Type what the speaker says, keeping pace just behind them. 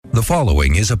The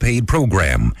following is a paid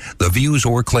program. The views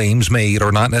or claims made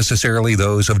are not necessarily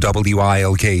those of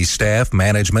WILK staff,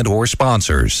 management, or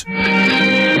sponsors.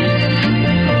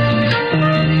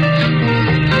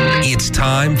 It's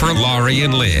time for Laurie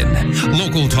and Lynn.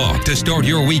 Local talk to start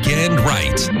your weekend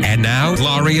right. And now,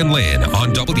 Laurie and Lynn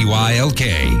on WILK.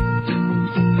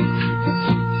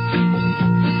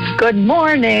 Good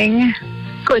morning.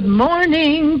 Good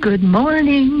morning. Good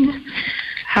morning.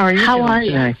 How are you How doing are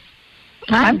you? today?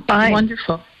 I'm fine.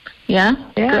 Wonderful. Yeah?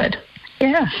 Good.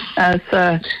 Yeah.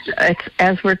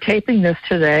 As we're taping this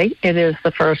today, it is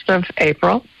the 1st of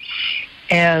April.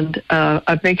 And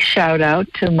a big shout out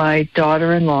to my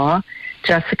daughter-in-law,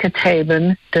 Jessica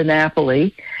Tabin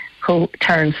DiNapoli, who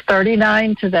turns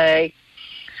 39 today.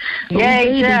 Yay,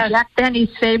 baby, Jack Benny's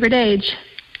favorite age.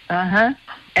 Uh-huh.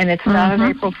 And it's not an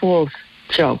April Fool's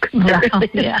joke.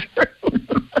 Yeah.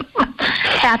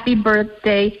 Happy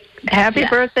birthday. Happy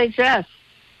birthday, Jess.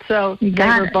 So they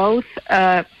were both,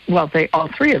 all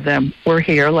three of them were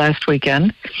here last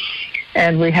weekend,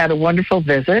 and we had a wonderful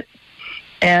visit.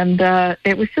 And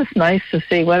it was just nice to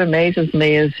see. What amazes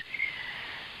me is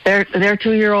their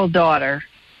 2-year-old daughter,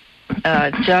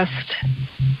 I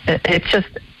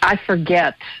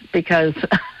forget, because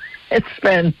it's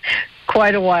been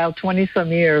quite a while,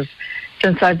 20-some years,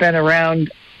 since I've been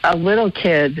around a little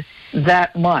kid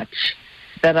that much,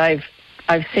 that I've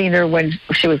seen her when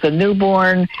she was a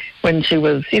newborn, when she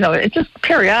was, it just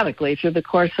periodically through the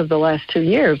course of the last 2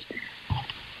 years.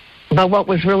 But what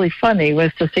was really funny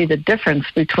was to see the difference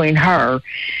between her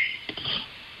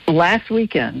last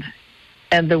weekend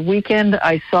and the weekend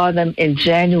I saw them in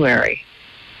January.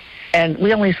 And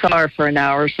we only saw her for an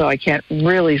hour, so I can't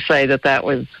really say that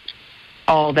was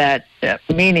all that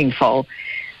meaningful.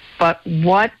 But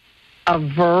what a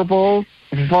vocal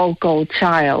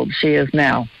child she is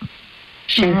now.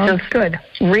 She's just good.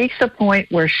 Reached a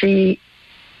point where she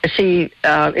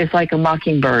is like a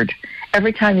mockingbird.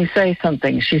 Every time you say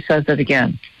something, she says it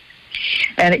again.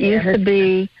 And it used to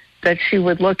be that she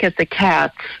would look at the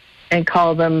cats and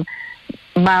call them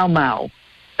Mau Mau.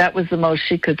 That was the most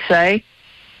she could say.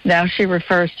 Now she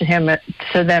refers to them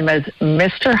as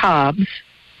Mr. Hobbs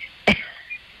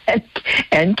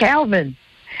and Calvin.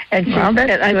 And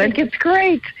I think it's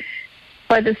great.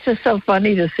 But it's just so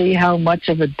funny to see how much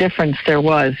of a difference there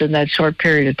was in that short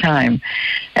period of time.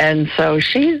 And so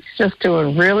she's just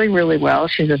doing really, really well.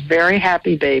 She's a very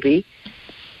happy baby.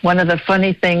 One of the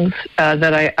funny things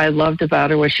that I loved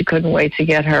about her was she couldn't wait to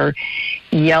get her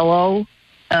yellow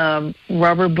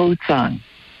rubber boots on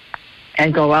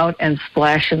and go out and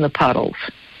splash in the puddles.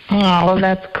 Oh,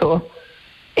 that's cool.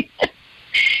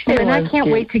 And I can't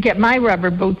wait to get my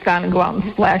rubber boots on and go out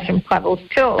and splash in puddles,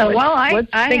 too. I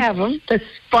have them. The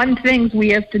fun things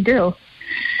we have to do.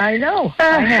 I know.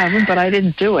 I have them, but I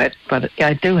didn't do it. But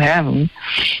I do have them.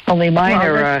 Only mine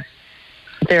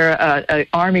they're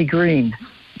army green,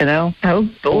 Oh,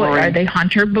 boy. Are they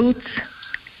hunter boots?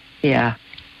 Yeah.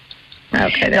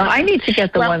 Okay. No, I need to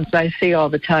get the ones I see all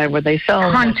the time where they sell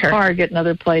them at Target and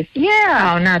other places.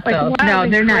 Yeah. Oh, not those. No,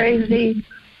 they're crazy. Not.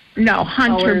 No,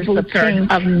 hunter boots are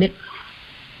of...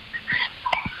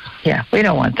 Yeah, we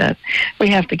don't want that. We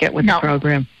have to get with the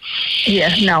program.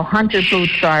 Yeah, no, hunter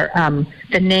boots are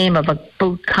the name of a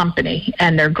boot company,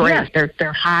 and they're great. Yeah.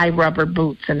 They're high rubber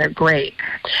boots, and they're great.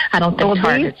 I don't think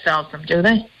Target sells them, do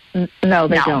they? No,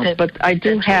 they don't. But I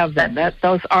do have them.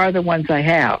 Those are the ones I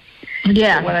have.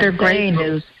 Yeah, they're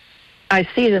great. I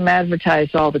see them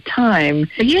advertised all the time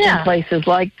in places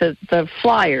like the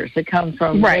flyers that come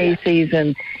from Macy's,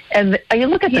 and you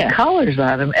look at the colors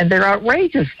on them, and they're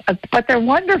outrageous, but they're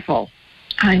wonderful.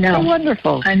 I know. They're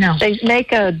wonderful. I know. They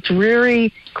make a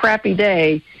dreary, crappy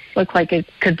day look like it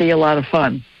could be a lot of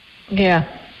fun. Yeah.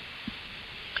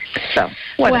 So,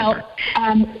 whatever.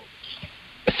 Well,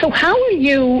 so how are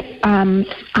you on...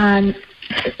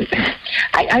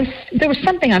 there was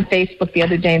something on Facebook the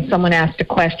other day, and someone asked a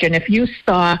question. If you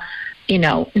saw,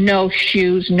 no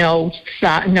shoes, no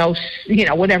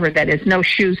whatever that is, no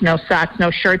shoes, no socks,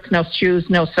 no shirts, no shoes,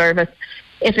 no service.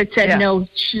 If it said no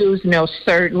shoes, no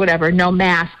whatever, no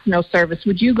masks, no service,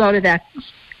 would you go to that?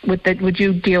 Would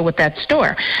you deal with that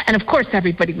store? And of course,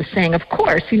 everybody was saying, of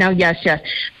course, yes.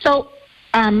 So,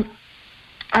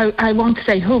 I won't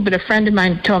say who, but a friend of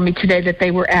mine told me today that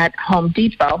they were at Home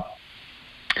Depot.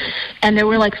 And there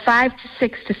were like 5 to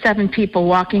 6 to 7 people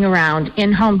walking around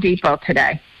in Home Depot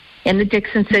today, in the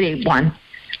Dixon City one,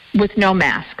 with no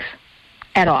masks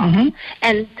at all. Mm-hmm.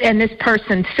 And this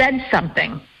person said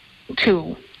something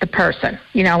to the person,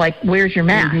 like, where's your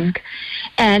mask?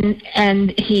 Mm-hmm.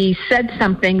 And he said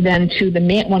something then to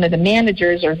one of the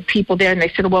managers or people there, and they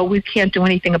said, well, we can't do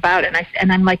anything about it.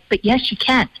 And I'm like, but yes, you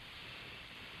can.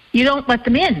 You don't let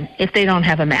them in if they don't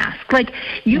have a mask. Like,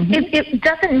 it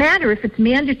doesn't matter if it's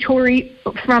mandatory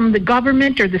from the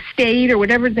government or the state or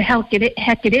whatever the heck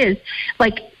it is.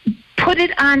 Like, put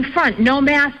it on front. No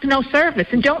mask, no service.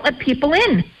 And don't let people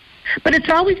in. But it's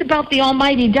always about the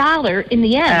almighty dollar in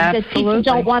the end. Absolutely. That people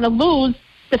don't want to lose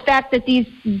the fact that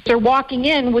they're walking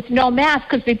in with no mask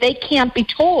because they can't be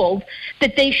told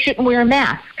that they shouldn't wear a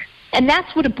mask. And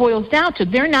that's what it boils down to.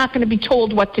 They're not going to be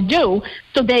told what to do,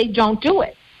 so they don't do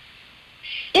it.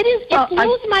 It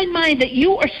blows my mind that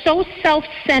you are so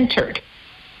self-centered.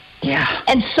 Yeah.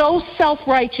 And so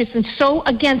self-righteous and so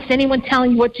against anyone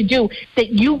telling you what to do that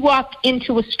you walk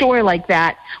into a store like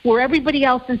that where everybody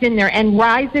else is in there and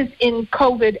rises in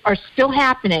COVID are still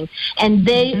happening and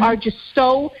they are just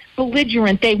so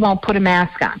belligerent they won't put a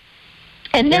mask on.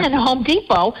 And then Home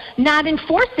Depot not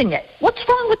enforcing it. What's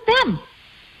wrong with them?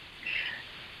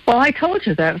 Well, I told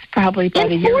you that was probably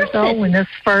about a year ago when this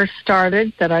first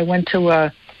started that I went to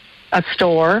a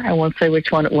store. I won't say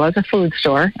which one it was, a food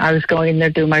store. I was going in there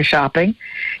to do my shopping,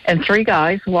 and 3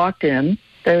 guys walked in.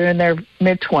 They were in their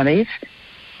mid-20s,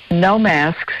 no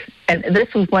masks, and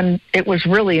this was when it was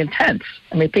really intense.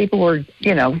 I mean, people were,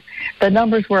 the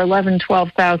numbers were 11,000,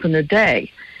 12,000 a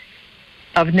day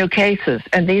of new cases,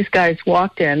 and these guys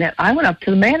walked in, and I went up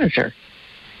to the manager.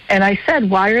 And I said,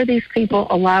 why are these people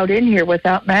allowed in here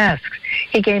without masks?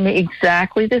 He gave me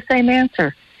exactly the same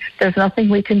answer. There's nothing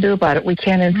we can do about it. We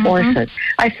can't enforce it.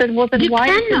 I said, well, then why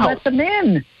did you let them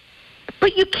in?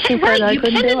 But you can't, you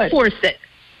can enforce it.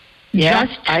 Yeah,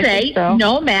 just say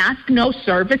no mask, no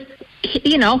service,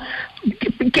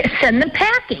 send them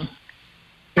packing.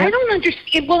 I don't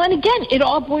understand. Well, and again, it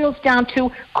all boils down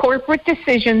to corporate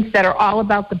decisions that are all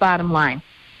about the bottom line.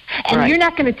 And you're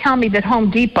not going to tell me that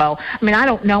Home Depot, I mean, I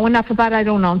don't know enough about it. I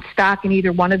don't own stock in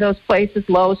either one of those places,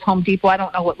 Lowe's, Home Depot. I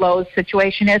don't know what Lowe's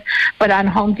situation is. But on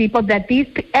Home Depot,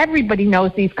 everybody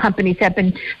knows these companies have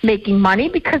been making money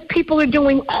because people are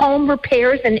doing home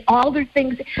repairs and all their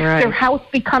things. Their house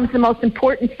becomes the most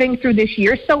important thing through this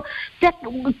year. So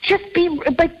just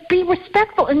be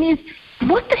respectful. And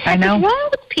what the heck is wrong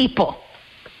with people?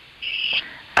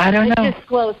 I don't know. It just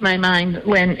blows my mind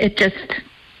when it just...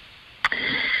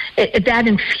 that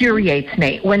infuriates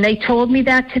me. When they told me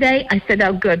that today, I said,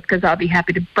 oh, good, because I'll be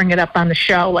happy to bring it up on the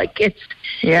show. Like, it's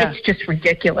just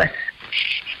ridiculous.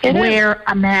 Wear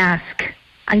a mask.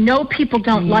 I know people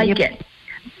don't like it,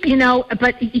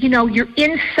 but, you're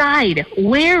inside.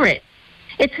 Wear it.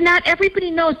 It's not,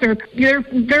 everybody knows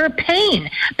they're a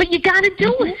pain, but you got to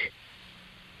do it.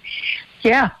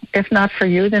 Yeah, if not for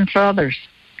you, then for others.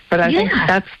 But I think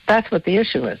that's what the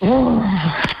issue is.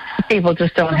 People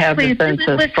just don't have the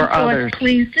senses for others.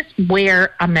 Please just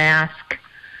wear a mask.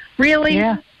 Really?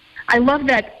 Yeah. I love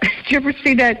that. Did you ever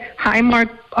see that Highmark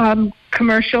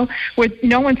commercial where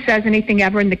no one says anything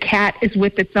ever and the cat is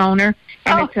with its owner?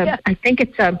 And I think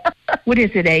it's a, what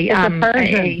is it? It's a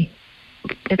Persian.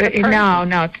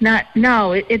 No, it's not.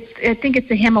 No, I think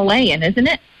it's a Himalayan, isn't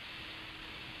it?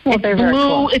 Well, it's blue.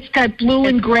 Cool. It's got blue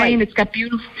and gray, white. And it's got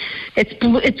beautiful. It's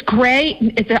blue. It's gray.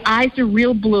 The eyes are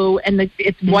real blue, and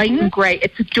it's white and gray.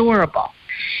 It's adorable,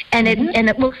 and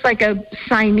it looks like a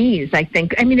Siamese. I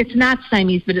think. I mean, it's not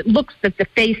Siamese, but it looks that the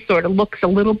face sort of looks a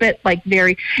little bit like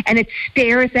and it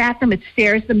stares at them. It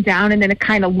stares them down, and then it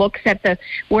kind of looks at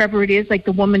wherever it is. Like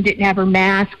the woman didn't have her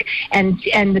mask, and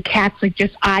the cat's like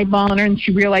just eyeballing her, and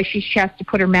she realized she has to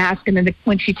put her mask, and then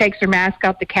when she takes her mask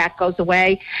out, the cat goes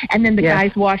away, and then the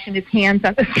guy's washing his hands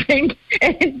on the sink,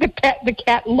 and the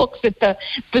cat looks at the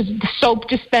soap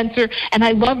dispenser, and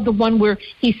I love the one where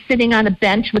he's sitting on a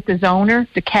bench with his owner,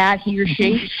 the cat, he or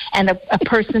she, and a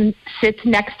person sits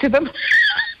next to them.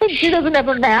 She doesn't have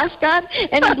a mask on,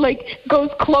 and he goes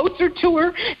closer to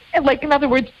her, and in other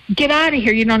words, get out of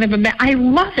here. You don't have a mask. I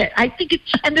love it. I think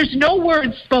and there's no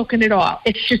words spoken at all.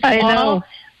 It's just I know.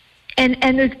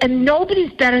 And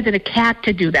nobody's better than a cat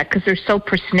to do that because they're so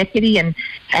persnickety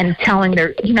and telling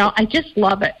their, I just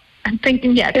love it. I'm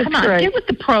thinking, come on, get with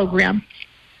the program.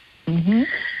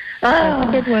 That's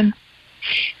a good one.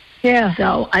 Yeah.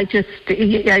 So I just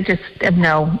have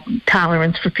no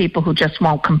tolerance for people who just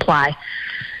won't comply.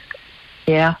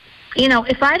 Yeah.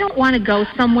 If I don't want to go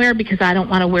somewhere because I don't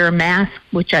want to wear a mask,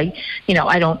 which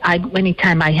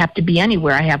anytime I have to be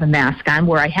anywhere, I have a mask on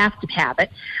where I have to have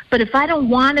it. But if I don't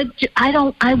want to,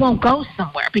 I won't go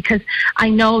somewhere because I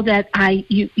know that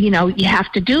you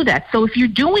have to do that. So if you're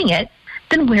doing it,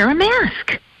 then wear a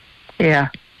mask. Yeah.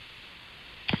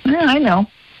 Yeah, I know.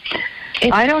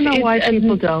 I don't know why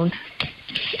people don't.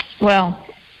 Well,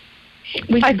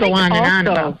 we could go on and on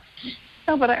about.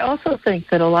 No, but I also think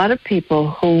that a lot of people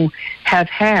who have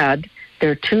had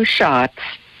their 2 shots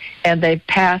and they've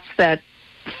passed that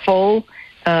full,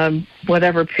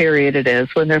 whatever period it is,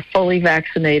 when they're fully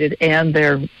vaccinated and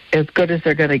they're as good as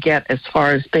they're going to get as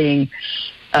far as being,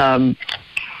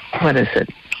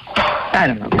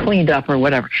 cleaned up or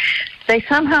whatever. They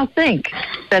somehow think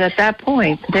that at that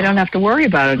point they don't have to worry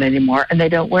about it anymore, and they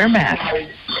don't wear masks.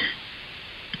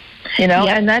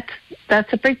 And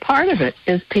that's a big part of it,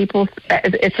 is people,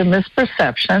 it's a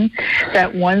misperception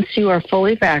that once you are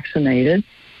fully vaccinated,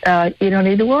 you don't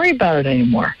need to worry about it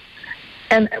anymore.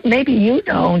 And maybe you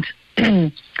don't,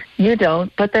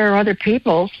 but there are other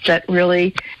people that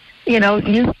really,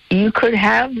 you could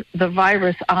have the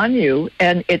virus on you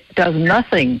and it does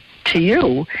nothing to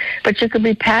you, but you could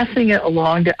be passing it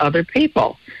along to other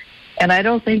people. And I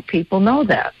don't think people know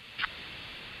that.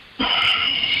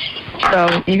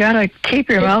 So you got to keep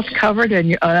your mouth covered.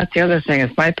 And that's the other thing.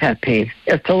 It's my pet peeve,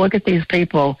 is to look at these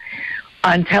people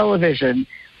on television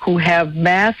who have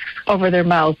masks over their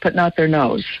mouth but not their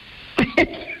nose.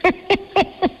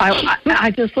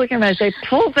 I just look at them and say,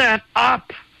 pull that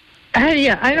up.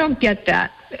 I don't get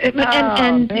that.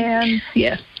 Man.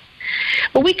 Yeah.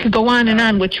 Well, we could go on and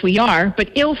on, which we are,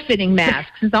 but ill-fitting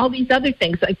masks and all these other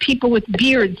things, like people with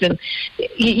beards, and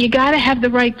you got to have the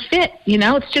right fit.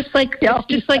 It's just like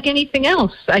anything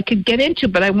else I could get into,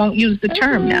 but I won't use the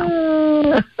term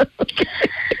now.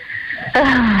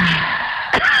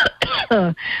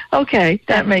 Okay,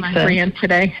 that makes sense. Rant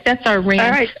today. That's our rant.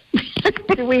 All right.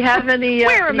 Do we have any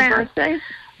birthdays?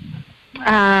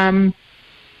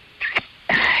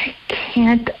 I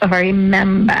can't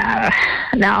remember.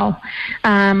 No.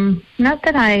 Not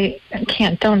that I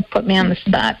can't. Don't put me on the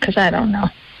spot, because I don't know.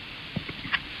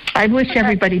 I wish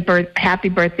everybody happy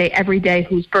birthday every day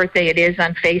whose birthday it is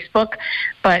on Facebook,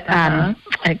 but I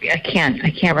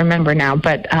can't remember now.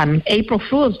 But April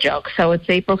Fool's joke, so it's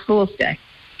April Fool's Day.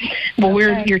 Well,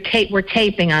 okay. we're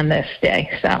taping on this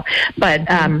day, so. But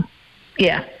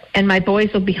yeah, and my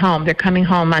boys will be home. They're coming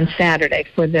home on Saturday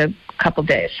for the couple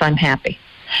days, so I'm happy.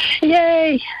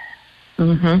 Yay!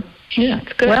 Mhm. Yeah,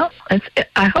 it's good. Well,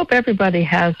 I hope everybody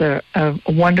has a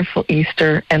wonderful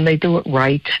Easter and they do it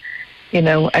right.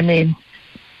 I mean,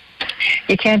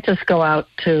 you can't just go out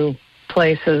to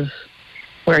places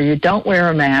where you don't wear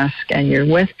a mask and you're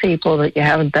with people that you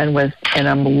haven't been with in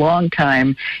a long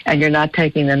time and you're not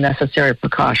taking the necessary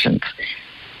precautions,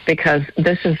 because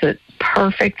this is a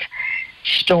perfect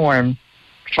storm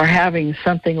for having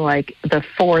something like the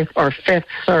 4th or 5th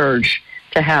surge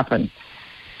to happen,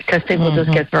 because people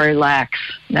just get very lax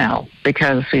now,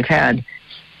 because we've had,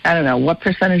 I don't know, what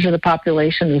percentage of the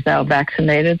population is now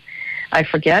vaccinated? I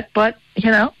forget, but,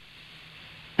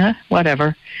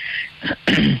 whatever.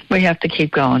 We have to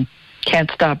keep going. Can't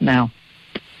stop now.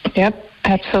 Yep,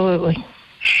 absolutely.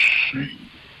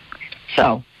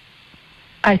 So,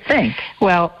 I think...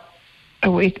 Well,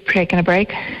 are we taking a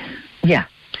break? Yeah.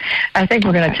 I think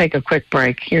we're going to take a quick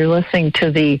break. You're listening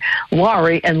to the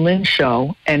Laurie and Lynn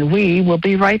Show, and we will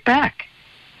be right back.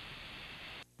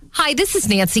 Hi, this is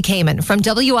Nancy Kamen from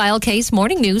WILK's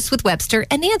Morning News with Webster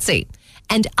and Nancy.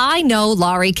 And I know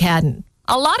Laurie Cadden.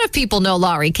 A lot of people know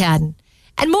Laurie Cadden.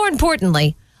 And more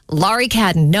importantly, Laurie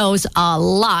Cadden knows a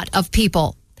lot of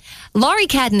people. Laurie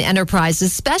Cadden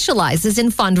Enterprises specializes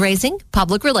in fundraising,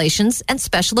 public relations, and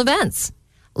special events.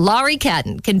 Laurie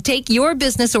Cadden can take your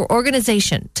business or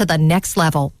organization to the next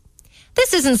level.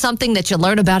 This isn't something that you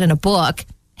learn about in a book.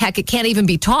 Heck, it can't even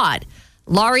be taught.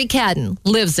 Laurie Cadden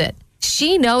lives it.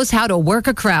 She knows how to work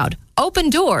a crowd, open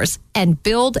doors, and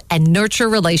build and nurture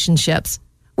relationships.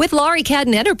 With Laurie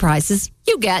Cadden Enterprises,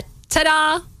 you get,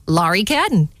 ta-da, Laurie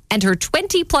Cadden and her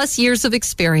 20-plus years of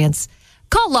experience.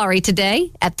 Call Laurie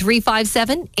today at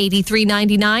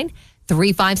 357-8399,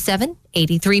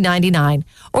 357-8399,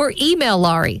 or email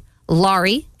Laurie,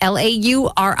 Laurie,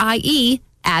 Laurie,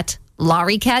 at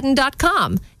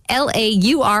lauriecadden.com,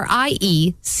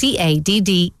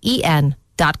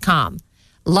 LaurieCadden.com.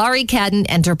 Laurie Cadden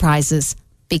Enterprises,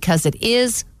 because it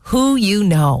is who you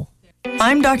know.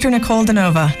 I'm Dr. Nicole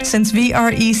Danova. Since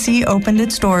VREC opened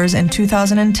its doors in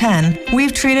 2010,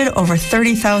 we've treated over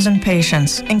 30,000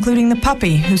 patients, including the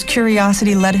puppy whose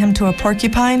curiosity led him to a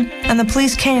porcupine, and the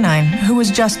police canine who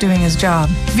was just doing his job.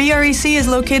 VREC is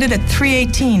located at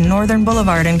 318 Northern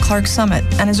Boulevard in Clark Summit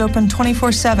and is open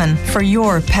 24/7 for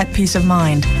your pet peace of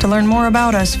mind. To learn more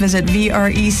about us, visit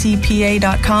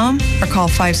VRECPA.com or call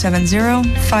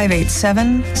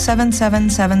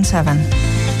 570-587-7777.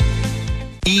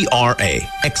 ERA,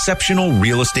 Exceptional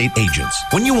Real Estate Agents.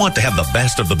 When you want to have the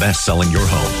best of the best selling your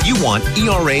home, you want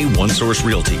ERA One Source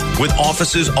Realty. With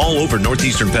offices all over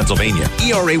northeastern Pennsylvania,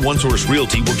 ERA One Source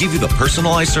Realty will give you the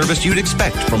personalized service you'd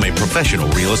expect from a professional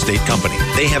real estate company.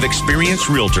 They have experienced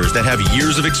realtors that have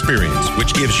years of experience,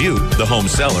 which gives you, the home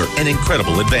seller, an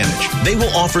incredible advantage. They will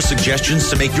offer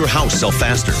suggestions to make your house sell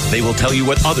faster. They will tell you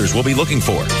what others will be looking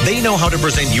for. They know how to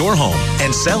present your home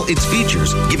and sell its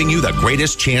features, giving you the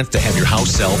greatest chance to have your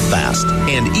house sell fast.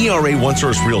 And ERA One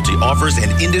Source Realty offers an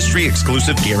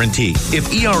industry-exclusive guarantee. If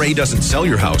ERA doesn't sell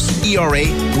your house, ERA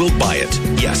will buy it.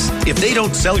 Yes, if they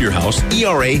don't sell your house,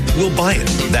 ERA will buy it.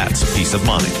 That's peace of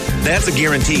mind. That's a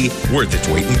guarantee worth its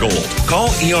weight in gold. Call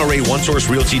ERA One Source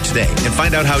Realty today and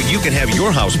find out how you can have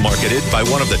your house marketed by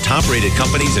one of the top-rated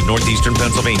companies in northeastern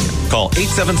Pennsylvania. Call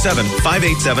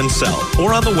 877-587-SELL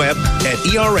or on the web at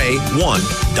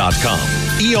ERA1.com.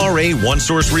 ERA One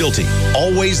Source Realty,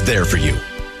 always there for you.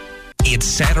 It's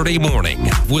Saturday morning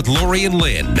with Laurie and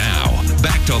Lynn. Now,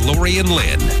 back to Laurie and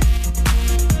Lynn.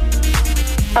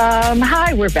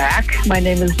 Hi, we're back. My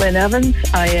name is Lynn Evans.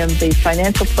 I am the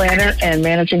financial planner and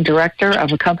managing director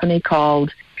of a company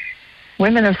called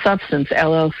Women of Substance,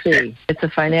 LLC. It's a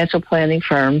financial planning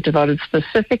firm devoted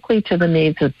specifically to the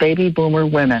needs of baby boomer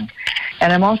women.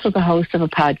 And I'm also the host of a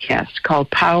podcast called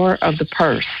Power of the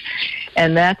Purse.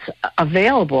 And that's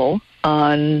available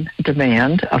on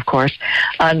demand, of course,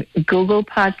 on Google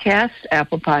Podcasts,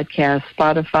 Apple Podcasts,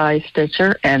 Spotify,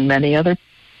 Stitcher, and many other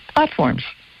platforms.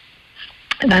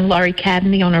 And I'm Laurie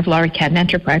Cadden, the owner of Laurie Cadden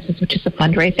Enterprises, which is a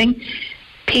fundraising,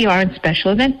 PR, and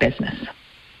special event business.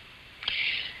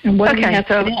 And what do we have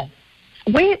today?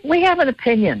 We have an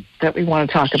opinion that we want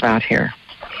to talk about here.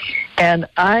 And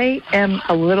I am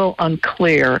a little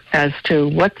unclear as to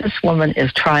what this woman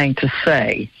is trying to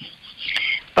say.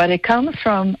 But it comes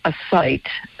from a site.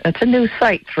 It's a new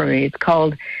site for me. It's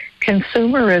called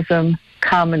Consumerism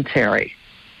Commentary.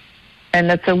 And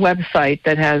it's a website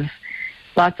that has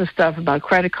lots of stuff about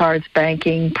credit cards,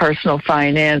 banking, personal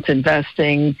finance,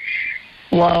 investing,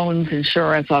 loans,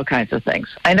 insurance, all kinds of things.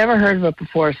 I never heard of it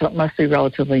before, so it must be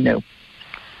relatively new.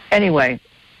 Anyway,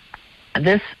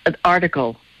 this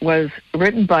article was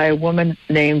written by a woman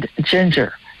named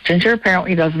Ginger. Ginger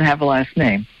apparently doesn't have a last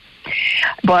name.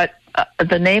 But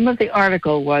the name of the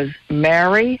article was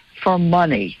Marry for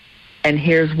Money, and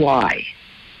Here's Why.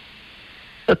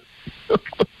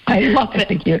 I love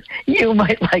it. You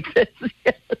might like this.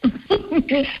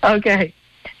 Okay.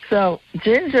 So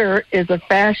Ginger is a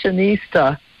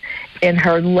fashionista in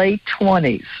her late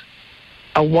 20s,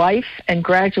 a wife and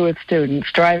graduate student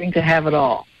striving to have it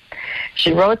all.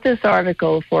 She wrote this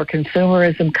article for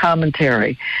Consumerism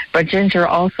Commentary, but Ginger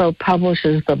also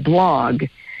publishes the blog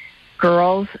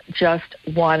Girls Just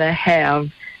Want to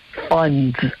Have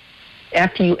Funds,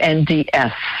 Funds.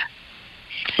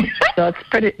 So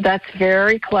that's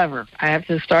very clever. I have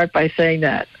to start by saying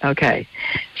that. Okay.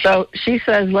 So she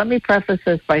says, let me preface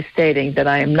this by stating that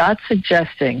I am not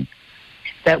suggesting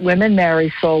that women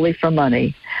marry solely for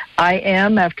money. I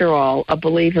am, after all, a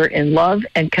believer in love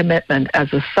and commitment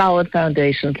as a solid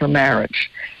foundation for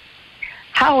marriage.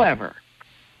 However,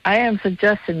 I am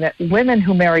suggesting that women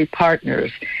who marry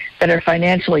partners that are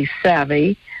financially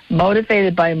savvy,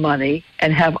 motivated by money,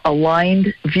 and have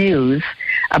aligned views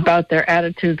about their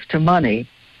attitudes to money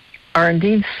are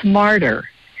indeed smarter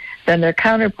than their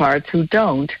counterparts who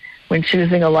don't when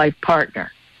choosing a life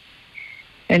partner.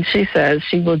 And she says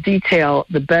she will detail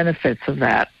the benefits of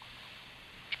that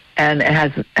and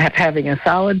having a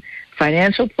solid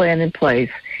financial plan in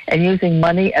place and using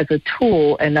money as a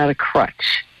tool and not a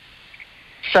crutch.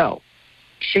 So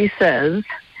she says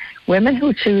women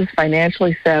who choose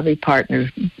financially savvy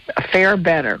partners fare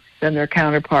better than their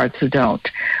counterparts who don't.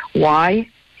 Why?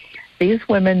 These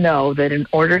women know that in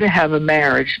order to have a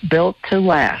marriage built to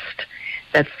last,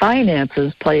 that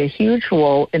finances play a huge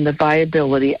role in the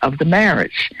viability of the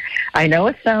marriage. I know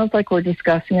it sounds like we're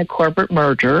discussing a corporate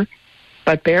merger,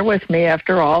 but bear with me.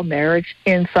 After all, marriage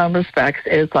in some respects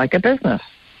is like a business.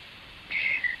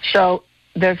 So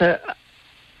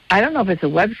I don't know if it's a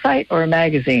website or a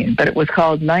magazine, but it was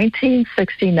called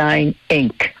 1969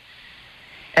 Inc.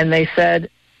 And they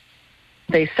said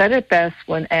it best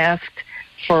when asked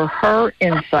for her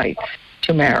insights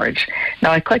to marriage.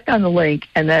 Now, I clicked on the link,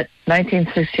 and that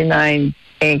 1969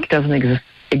 Inc. doesn't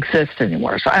exist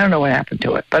anymore, so I don't know what happened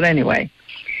to it. But anyway,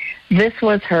 this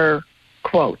was her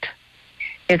quote.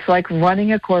 It's like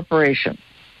running a corporation,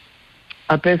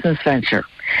 a business venture.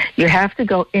 You have to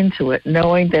go into it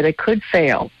knowing that it could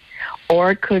fail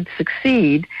or it could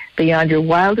succeed beyond your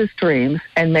wildest dreams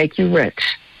and make you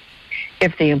rich.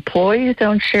 If the employees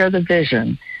don't share the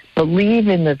vision, believe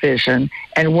in the vision,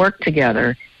 and work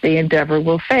together, the endeavor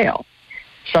will fail.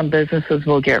 Some businesses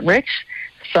will get rich.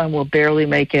 Some will barely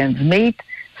make ends meet.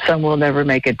 Some will never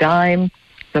make a dime.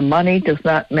 The money does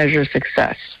not measure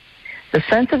success. The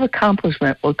sense of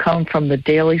accomplishment will come from the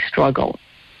daily struggle,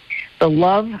 the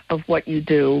love of what you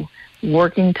do,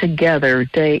 working together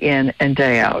day in and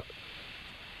day out.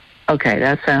 Okay,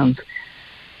 that sounds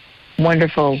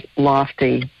wonderful,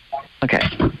 lofty. Okay,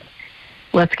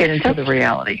 let's get into the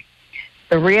reality.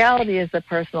 The reality is that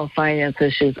personal finance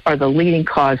issues are the leading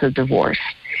cause of divorce.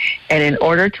 And in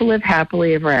order to live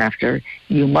happily ever after,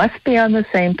 you must be on the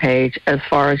same page as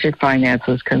far as your finance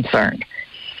is concerned.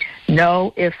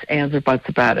 No ifs, ands, or buts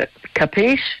about it.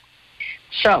 Capiche?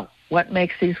 So, what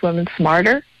makes these women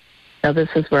smarter? Now, this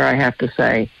is where I have to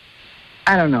say,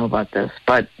 I don't know about this,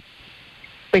 but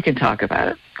we can talk about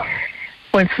it.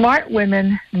 When smart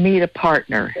women meet a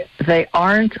partner, they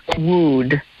aren't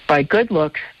wooed by good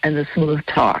looks and the smooth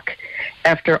talk.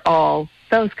 After all,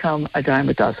 those come a dime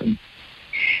a dozen.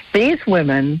 These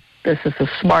women, this is the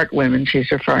smart women she's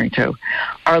referring to,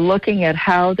 are looking at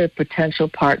how their potential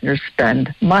partners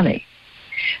spend money.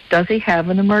 Does he have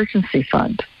an emergency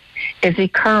fund? Is he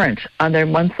current on their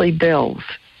monthly bills,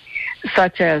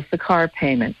 such as the car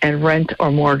payment and rent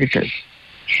or mortgages?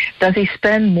 Does he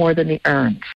spend more than he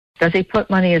earns? Does he put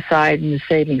money aside in his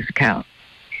savings account?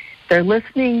 They're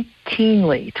listening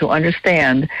keenly to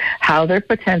understand how their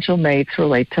potential mates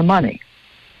relate to money.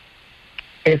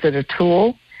 Is it a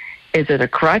tool? Is it a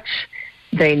crutch?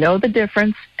 They know the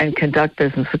difference and conduct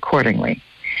business accordingly.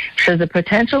 Should the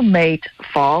potential mate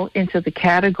fall into the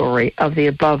category of the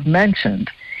above mentioned,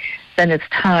 then it's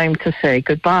time to say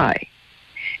goodbye.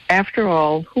 After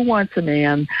all, who wants a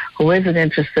man who isn't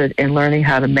interested in learning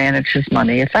how to manage his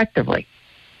money effectively?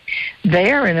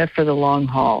 They are in it for the long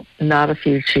haul, not a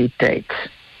few cheap dates.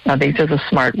 Now, these are the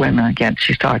smart women, again,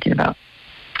 she's talking about.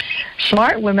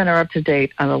 Smart women are up to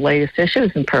date on the latest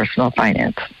issues in personal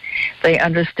finance. They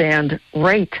understand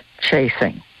rate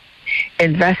chasing,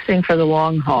 investing for the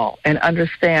long haul, and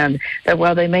understand that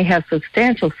while they may have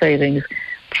substantial savings,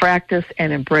 practice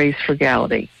and embrace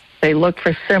frugality. They look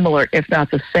for similar, if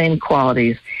not the same,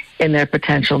 qualities in their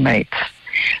potential mates.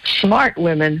 Smart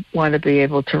women want to be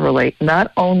able to relate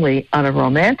not only on a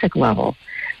romantic level,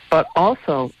 but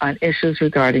also on issues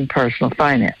regarding personal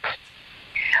finance.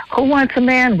 Who wants a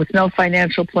man with no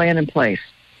financial plan in place?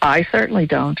 I certainly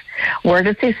don't. Where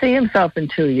does he see himself in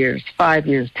 2 years, 5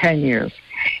 years, 10 years?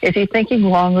 Is he thinking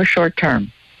long or short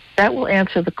term? That will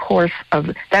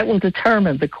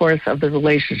determine the course of the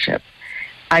relationship.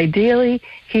 Ideally,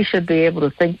 he should be able to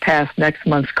think past next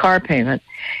month's car payment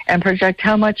and project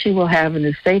how much he will have in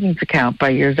his savings account by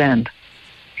year's end.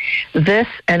 This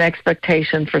an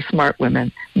expectation for smart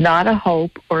women, not a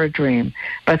hope or a dream,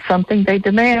 but something they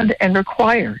demand and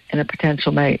require in a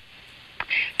potential mate.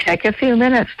 Take a few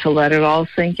minutes to let it all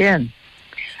sink in.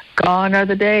 Gone are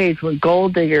the days when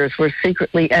gold diggers were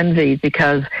secretly envied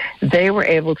because they were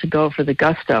able to go for the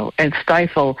gusto and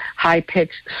stifle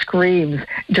high-pitched screams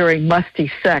during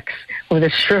musty sex with a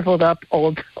shriveled-up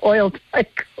old oil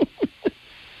tycoon.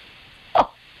 Oh,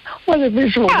 what a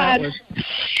visual that was.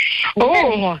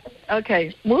 Oh,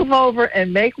 okay. Move over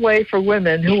and make way for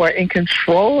women who are in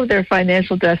control of their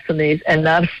financial destinies and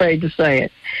not afraid to say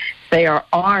it. They are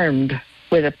armed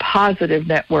with a positive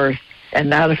net worth and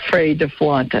not afraid to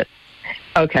flaunt it.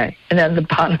 Okay, and then the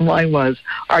bottom line was,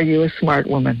 are you a smart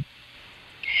woman?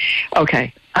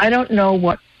 Okay, I don't know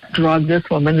what drug this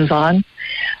woman is on,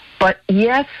 but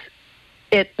yes,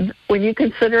 when you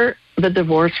consider the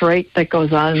divorce rate that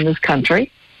goes on in this country,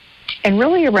 and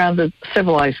really around the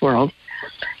civilized world,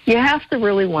 you have to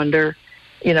really wonder,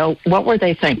 what were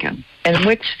they thinking? And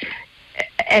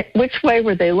which way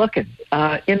were they looking?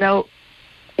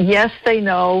 Yes, they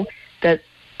know that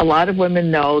a lot of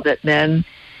women know that men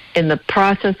in the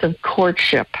process of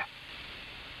courtship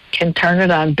can turn it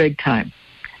on big time.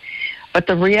 But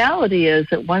the reality is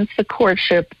that once the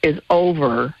courtship is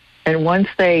over and once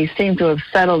they seem to have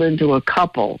settled into a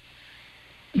couple,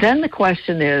 then the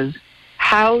question is,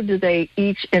 how do they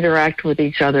each interact with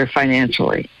each other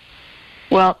financially?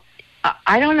 Well,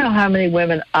 I don't know how many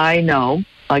women I know,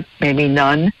 like maybe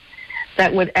none,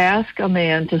 that would ask a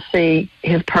man to see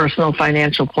his personal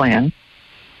financial plan,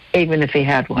 even if he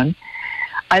had one.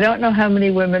 I don't know how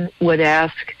many women would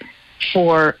ask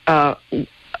for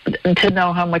to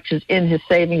know how much is in his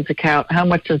savings account, how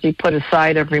much does he put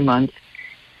aside every month,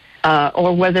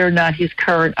 or whether or not he's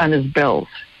current on his bills.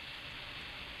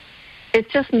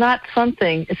 It's just not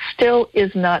something, it still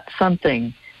is not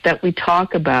something that we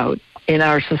talk about in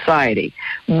our society.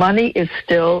 Money is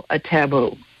still a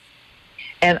taboo.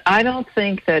 And I don't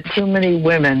think that too many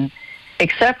women,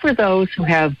 except for those who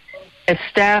have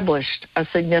established a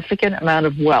significant amount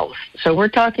of wealth. So we're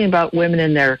talking about women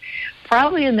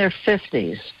probably in their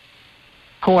 50s,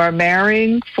 who are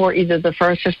marrying for either the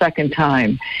first or second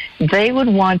time. They would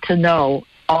want to know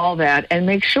all that and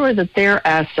make sure that their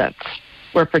assets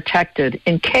were protected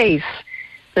in case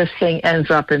this thing ends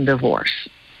up in divorce.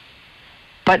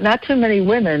 But not too many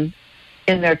women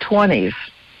in their 20s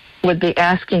would be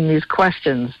asking these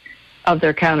questions of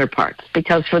their counterparts,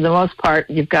 because for the most part,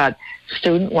 you've got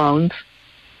student loans,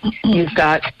 you've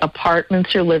got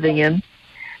apartments you're living in.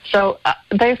 So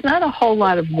there's not a whole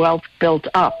lot of wealth built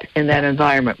up in that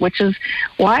environment, which is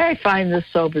why I find this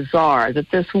so bizarre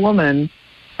that this woman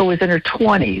who is in her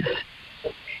 20s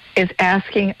is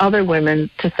asking other women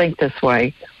to think this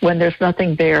way when there's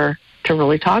nothing there to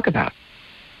really talk about.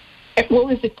 Well,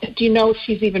 do you know if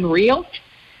she's even real?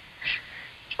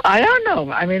 I don't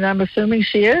know. I mean, I'm assuming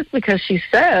she is, because she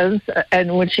says,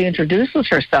 and when she introduces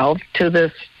herself to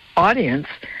this audience,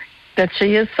 that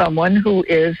she is someone who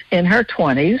is in her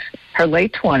 20s, her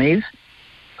late 20s,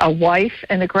 a wife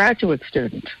and a graduate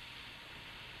student.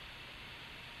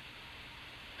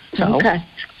 So,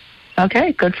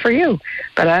 okay, good for you.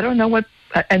 But I don't know what,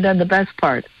 and then the best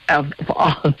part of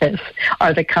all of this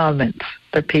are the comments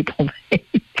that people make.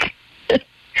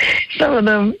 Some of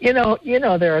them,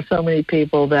 there are so many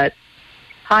people that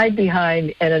hide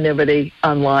behind anonymity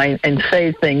online and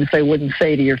say things they wouldn't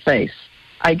say to your face.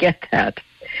 I get that.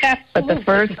 Absolutely.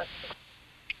 But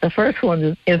the first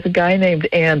one is a guy named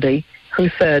Andy who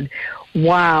said,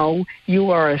 "Wow,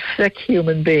 you are a sick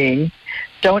human being.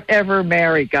 Don't ever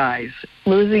marry, guys.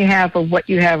 Losing half of what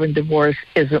you have in divorce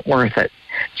isn't worth it."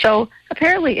 So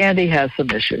apparently Andy has some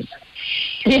issues.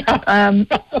 Yeah.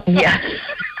 Yeah.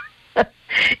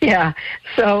 Yeah.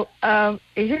 So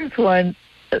here's one.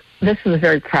 This is a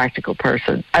very practical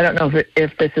person. I don't know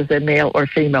if this is a male or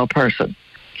female person,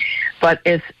 but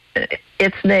its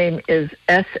name is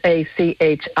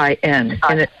Sachin,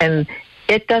 and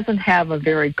it doesn't have a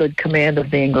very good command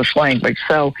of the English language.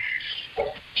 So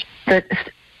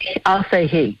I'll say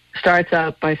he starts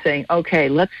out by saying, "Okay,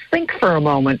 let's think for a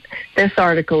moment. This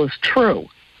article is true."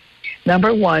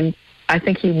 Number one, I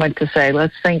think he meant to say,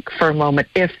 let's think for a moment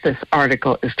if this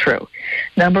article is true.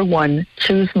 Number one,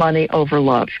 choose money over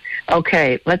love.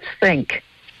 Okay, let's think.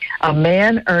 A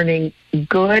man earning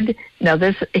good, now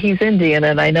he's Indian,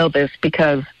 and I know this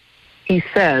because he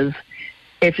says,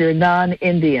 if you're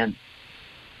non-Indian,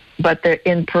 but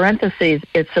in parentheses,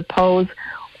 it's suppose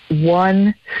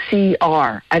 1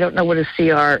 CR. I don't know what a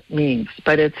CR means,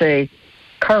 but it's a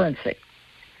currency.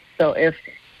 So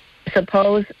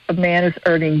suppose a man is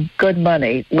earning good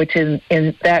money, which in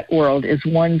that world is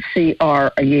 1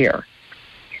 CR a year.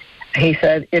 He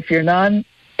said, if you're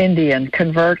non-Indian,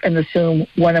 convert and assume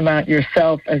one amount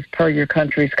yourself as per your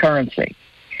country's currency.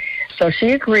 So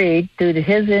she agreed due to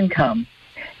his income.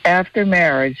 After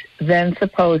marriage, then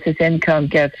suppose his income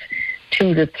gets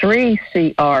 2 to 3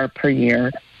 CR per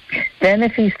year. Then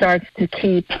if he starts to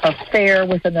keep affair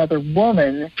with another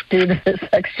woman due to this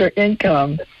extra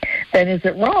income, then is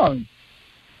it wrong?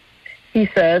 He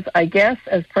says, I guess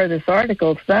as per this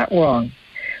article, it's not wrong.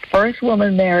 First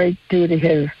woman married due to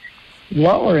his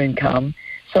lower income,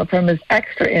 so from his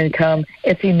extra income,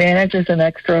 if he manages an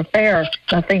extra affair,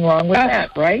 nothing wrong with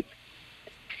that, right?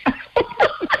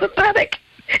 Pathetic.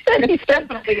 Then he said,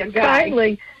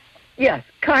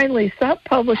 kindly stop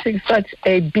publishing such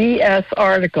a BS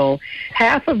article.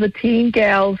 Half of the teen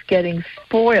gals getting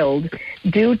spoiled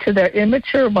due to their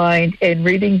immature mind in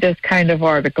reading this kind of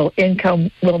article. Income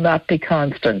will not be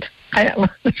constant. I'm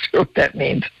not sure what that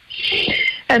means.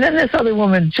 And then this other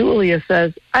woman, Julia,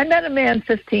 says, I met a man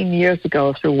 15 years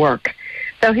ago through work.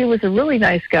 Though he was a really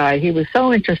nice guy, he was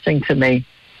so interesting to me.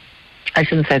 I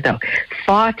shouldn't say though.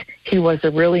 Thought he was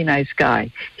a really nice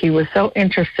guy. He was so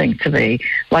interesting to me,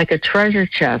 like a treasure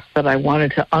chest that I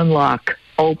wanted to unlock,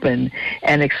 open,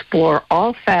 and explore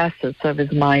all facets of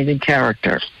his mind and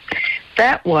character.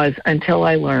 That was until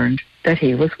I learned that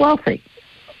he was wealthy.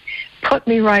 Put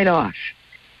me right off.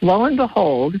 Lo and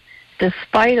behold,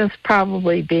 despite us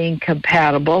probably being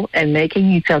compatible and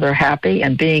making each other happy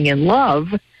and being in love,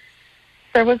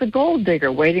 there was a gold digger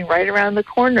waiting right around the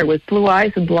corner with blue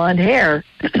eyes and blonde hair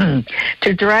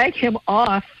to drag him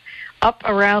off up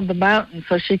around the mountain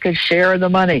so she could share the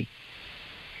money.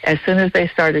 As soon as they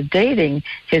started dating,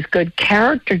 his good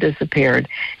character disappeared,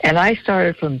 and I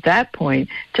started from that point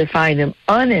to find him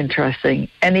uninteresting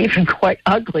and even quite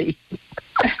ugly.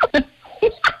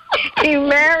 He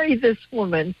married this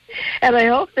woman, and I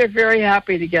hope they're very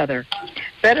happy together.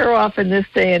 better off in this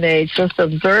day and age just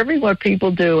observing what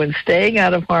people do and staying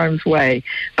out of harm's way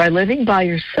by living by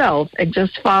yourself and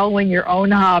just following your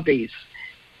own hobbies.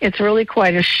 It's really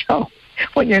quite a show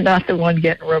when you're not the one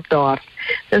getting ripped off.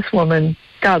 This woman,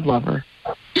 God love her,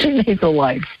 she needs a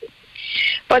life.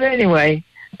 But anyway,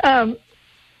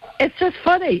 it's just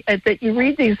funny that you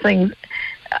read these things,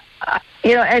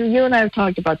 and you and I have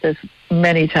talked about this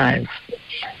many times,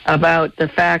 about the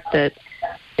fact that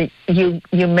you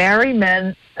marry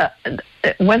men.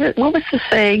 What was the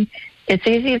saying? It's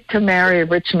easier to marry a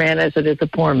rich man as it is a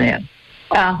poor man.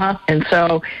 Uh-huh. And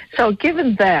so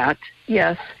given that,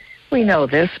 yes, we know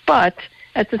this, but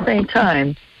at the same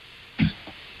time,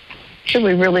 should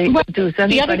we really, does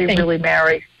anybody really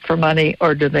marry for money,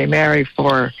 or do they marry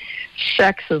for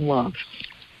sex and love?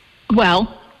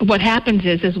 Well, what happens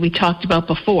is, as we talked about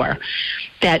before,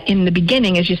 that in the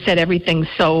beginning, as you said, everything's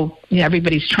so,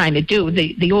 everybody's trying to do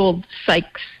the old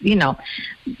psychs,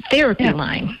 therapy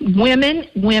line.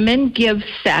 Women give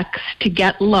sex to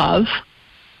get love,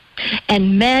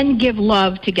 and men give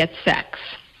love to get sex.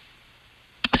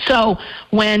 So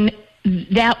when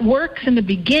that works in the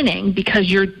beginning,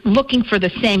 because you're looking for the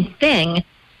same thing,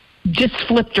 just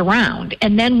flipped around.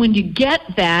 And then when you get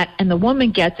that and the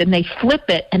woman gets it and they flip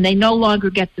it and they no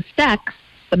longer get the sex,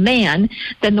 the man,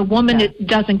 then the woman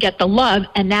doesn't get the love,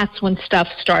 and that's when stuff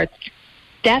starts.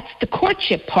 That's the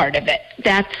courtship part of it.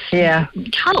 That's true.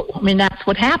 I mean, that's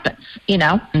what happens,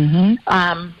 Mm-hmm.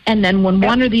 And then when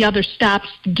one or the other stops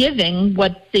giving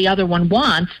what the other one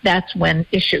wants, that's when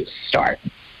issues start.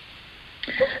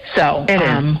 So, it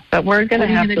is. But we're going to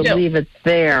have to leave it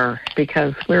there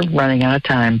because we're running out of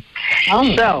time.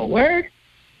 Oh, so word?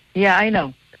 Yeah, I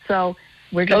know. So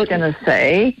we're just going to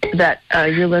say that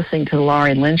you're listening to the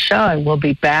Laurie Lynn Show, and we'll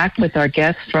be back with our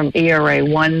guests from ERA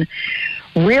One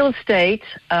Real Estate,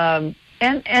 and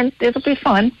it'll be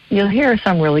fun. You'll hear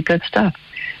some really good stuff.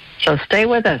 So stay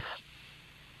with us.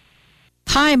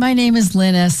 Hi, my name is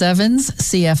Lynn S. Evans,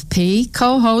 CFP,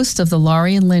 co-host of The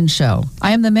Laurie and Lynn Show.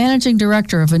 I am the managing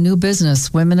director of a new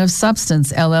business, Women of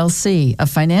Substance, LLC, a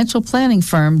financial planning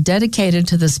firm dedicated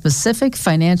to the specific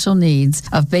financial needs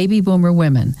of baby boomer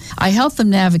women. I help them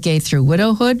navigate through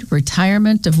widowhood,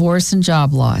 retirement, divorce, and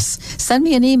job loss. Send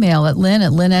me an email at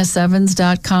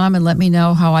lynn@lynnsevans.com and let me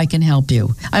know how I can help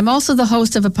you. I'm also the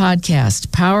host of a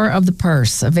podcast, Power of the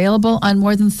Purse, available on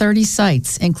more than 30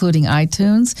 sites, including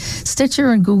iTunes, Stitcher,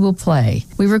 and Google Play.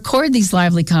 We record these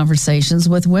lively conversations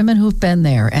with women who've been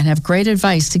there and have great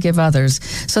advice to give others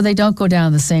so they don't go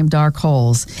down the same dark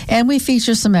holes. And we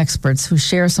feature some experts who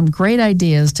share some great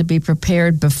ideas to be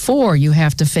prepared before you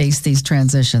have to face these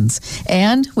transitions.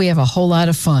 And we have a whole lot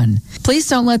of fun. Please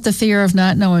don't let the fear of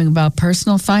not knowing about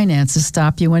personal finances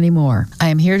stop you anymore. I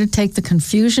am here to take the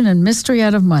confusion and mystery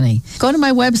out of money. Go to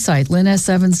my website,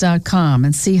 lynnsevans.com,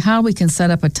 and see how we can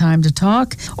set up a time to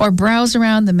talk or browse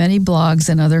around the many blogs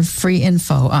and other free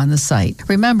info on the site.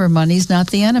 Remember, money's not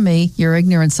the enemy. Your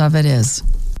ignorance of it is.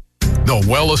 The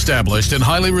well-established and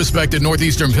highly respected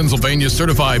Northeastern Pennsylvania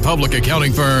certified public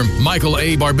accounting firm Michael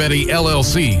A. Barbetti,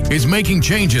 LLC, is making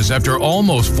changes after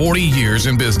almost 40 years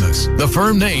in business. The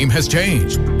firm name has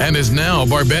changed and is now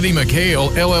Barbetti McHale,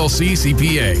 LLC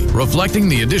CPA, reflecting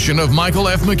the addition of Michael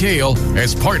F. McHale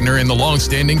as partner in the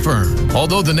long-standing firm.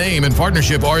 Although the name and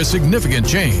partnership are a significant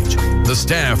change, the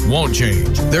staff won't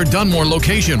change. Their Dunmore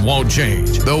location won't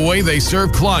change. The way they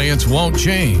serve clients won't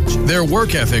change. Their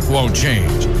work ethic won't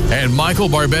change. And Michael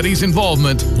Barbetti's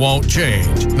involvement won't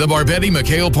change. The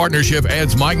Barbetti-McHale partnership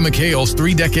adds Mike McHale's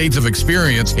 3 decades of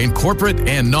experience in corporate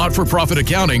and not-for-profit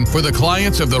accounting for the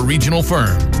clients of the regional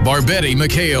firm.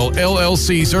 Barbetti-McHale,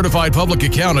 LLC certified public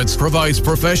accountants provides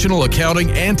professional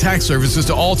accounting and tax services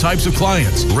to all types of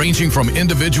clients, ranging from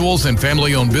individuals and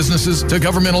family-owned businesses to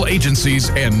governmental agencies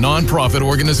and non-profit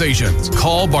organizations.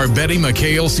 Call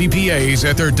Barbetti-McHale CPAs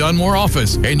at their Dunmore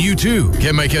office, and you too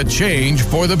can make a change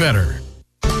for the better.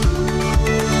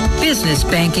 Business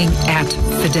banking at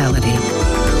Fidelity.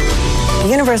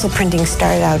 Universal Printing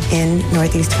started out in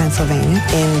Northeast Pennsylvania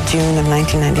in June of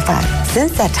 1995.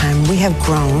 Since that time, we have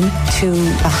grown to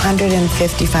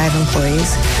 155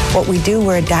 employees. What we do,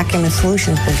 we're a document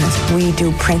solutions business. We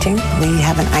do printing. We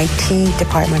have an IT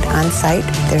department on site.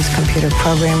 There's computer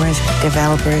programmers,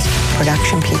 developers,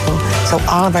 production people. So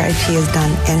all of our IT is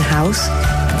done in-house.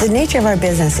 The nature of our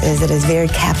business is it is very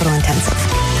capital intensive.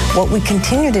 What we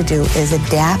continue to do is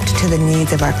adapt to the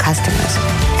needs of our customers.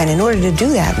 And in order to do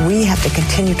that, we have to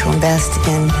continue to invest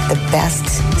in the best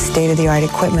state-of-the-art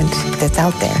equipment that's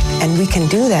out there. And we can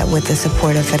do that with the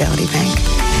support of Fidelity Bank.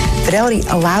 Fidelity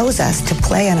allows us to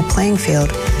play on a playing field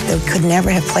that we could never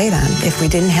have played on if we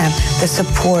didn't have the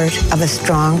support of a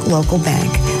strong local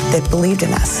bank that believed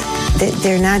in us.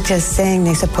 They're not just saying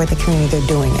they support the community, they're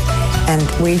doing it. And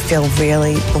we feel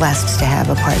really blessed to have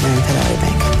a partner in Fidelity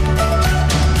Bank.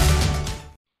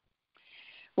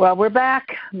 Well, we're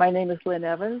back. My name is Lynn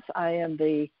Evans. I am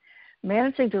the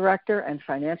Managing Director and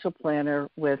Financial Planner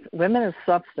with Women of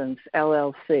Substance,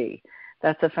 LLC.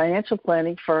 That's a financial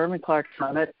planning firm in Clark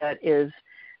Summit that is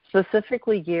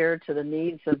specifically geared to the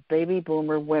needs of baby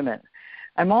boomer women.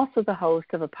 I'm also the host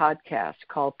of a podcast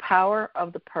called Power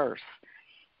of the Purse,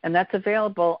 and that's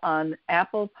available on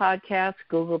Apple Podcasts,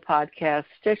 Google Podcasts,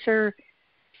 Stitcher,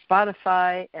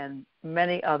 Spotify, and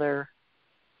many other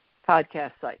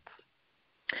podcast sites.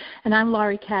 And I'm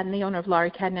Laurie Cadden, the owner of Laurie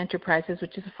Cadden Enterprises,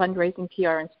 which is a fundraising,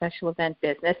 PR, and special event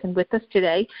business. And with us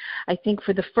today, I think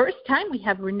for the first time, we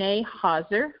have Renee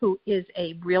Hauser, who is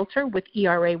a realtor with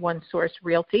ERA One Source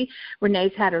Realty.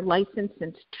 Renee's had her license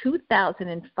since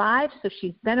 2005, so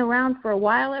she's been around for a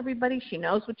while, everybody. She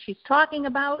knows what she's talking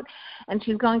about, and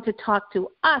she's going to talk to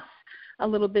us a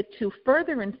little bit to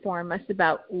further inform us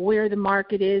about where the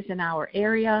market is in our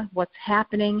area, what's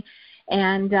happening,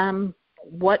 and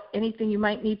anything you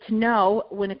might need to know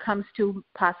when it comes to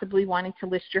possibly wanting to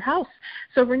list your house.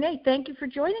 So, Renee, thank you for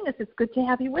joining us. It's good to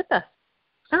have you with us.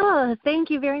 Oh,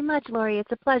 thank you very much, Laurie.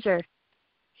 It's a pleasure.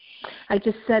 I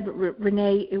just said,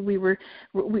 Renee,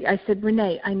 I said,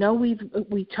 Renee, I know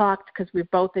we talked because we're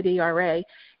both at ERA,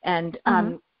 and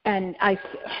I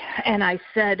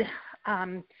said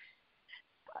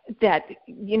that,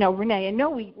 Renee, I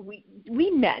know we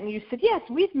met, and you said, yes,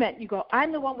 we've met. You go,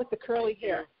 I'm the one with the curly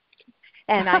hair.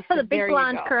 And I said, the big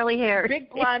blonde curly hair. Big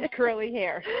blonde curly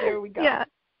hair. There we go. Yeah.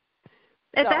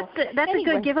 So, that's a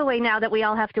good giveaway now that we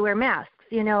all have to wear masks.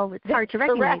 It's hard to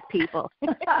recognize people.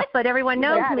 But everyone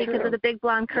knows me because of the big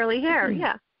blonde curly hair.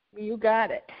 Yeah. You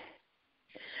got it.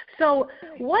 So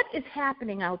what is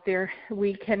happening out there?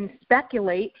 We can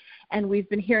speculate, and we've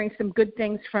been hearing some good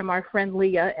things from our friend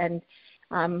Leah and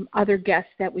other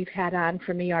guests that we've had on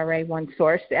from ERA One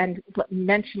Source, and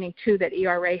mentioning, too, that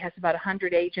ERA has about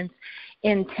 100 agents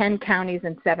in 10 counties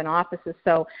and 7 offices,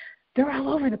 so they're all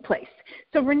over the place.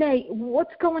 So, Renee,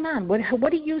 what's going on?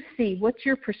 What do you see? What's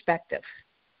your perspective?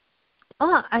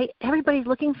 Everybody's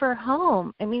looking for a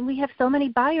home. I mean, we have so many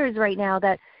buyers right now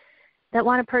that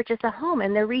want to purchase a home,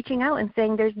 and they're reaching out and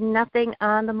saying there's nothing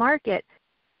on the market.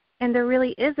 And there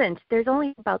really isn't. There's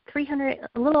only about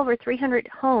a little over 300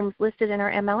 homes listed in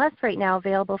our MLS right now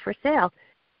available for sale.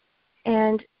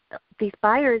 And these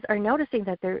buyers are noticing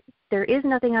that there is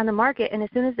nothing on the market, and as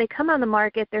soon as they come on the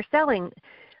market, they're selling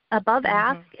above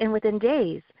ask and within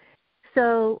days.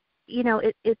 So,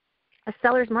 it's a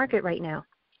seller's market right now.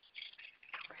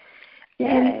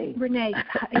 And Renee,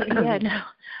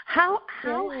 how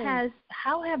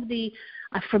have the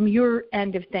from your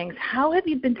end of things, how have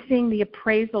you been seeing the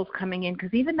appraisals coming in?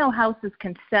 Because even though houses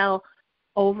can sell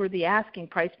over the asking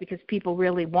price because people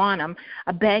really want them,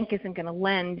 a bank isn't going to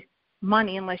lend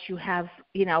money unless you have,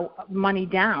 money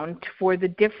down for the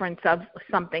difference of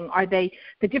something. Are they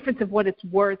the difference of what it's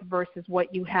worth versus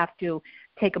what you have to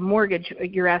take a mortgage,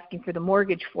 you're asking for the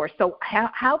mortgage for? So how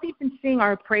have you been seeing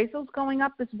our appraisals going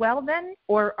up as well then?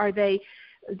 Or are they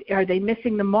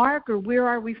missing the mark, or where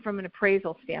are we from an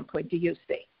appraisal standpoint, do you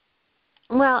see?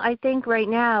 Well, I think right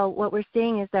now what we're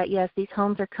seeing is that, yes, these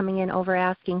homes are coming in over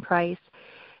asking price.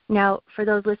 Now, for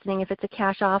those listening, if it's a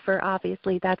cash offer,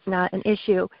 obviously that's not an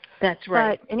issue. That's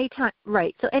right.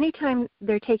 But anytime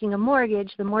they're taking a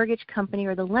mortgage, the mortgage company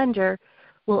or the lender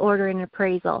will order an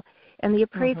appraisal. And the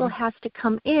appraisal has to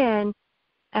come in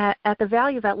at the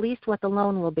value of at least what the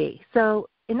loan will be. So,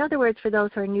 in other words, for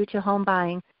those who are new to home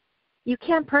buying, you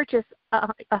can't purchase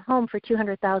a home for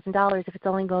 $200,000 if it's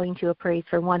only going to appraise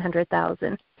for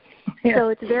 $100,000. Yeah. So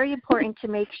it's very important to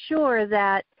make sure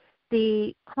that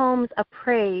the homes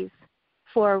appraise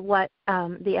for what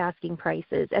the asking price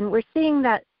is. And we're seeing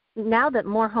that now that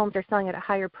more homes are selling at a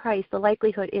higher price, the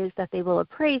likelihood is that they will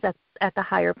appraise at the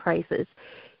higher prices.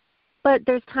 But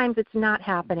there's times it's not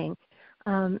happening.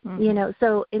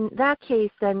 So in that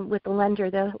case, then with the lender,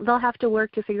 they'll have to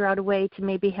work to figure out a way to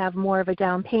maybe have more of a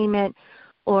down payment,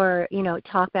 or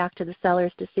talk back to the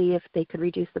sellers to see if they could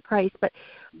reduce the price. But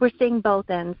we're seeing both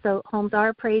ends. So homes are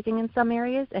appraising in some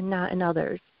areas and not in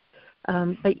others.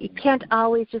 But you can't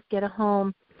always just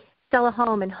sell a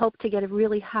home and hope to get a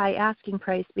really high asking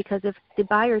price, because if the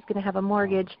buyer is going to have a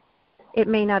mortgage, it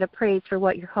may not appraise for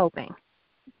what you're hoping.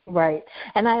 Right.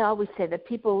 And I always say that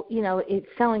people,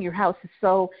 selling your house is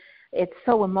so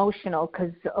emotional,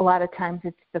 because a lot of times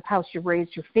it's the house you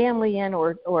raised your family in,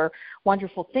 or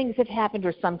wonderful things have happened,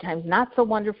 or sometimes not so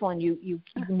wonderful, and you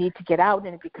need to get out,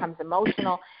 and it becomes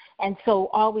emotional. And so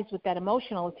always with that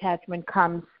emotional attachment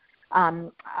comes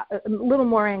a little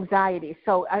more anxiety.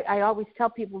 So I always tell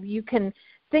people you can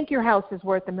think your house is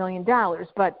worth $1 million,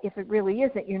 but if it really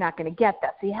isn't, you're not going to get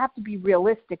that. So you have to be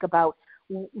realistic about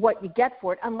what you get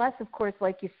for it, unless, of course,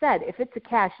 like you said, if it's a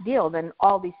cash deal, then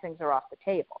all these things are off the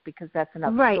table because that's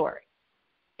another story.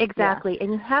 Exactly. Yeah.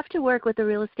 And you have to work with a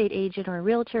real estate agent or a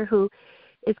realtor who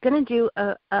is going to do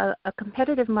a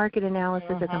competitive market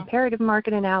analysis, a comparative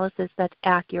market analysis that's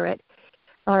accurate,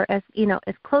 or as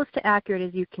close to accurate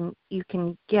as you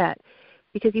can get,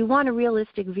 because you want a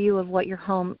realistic view of what your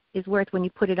home is worth when you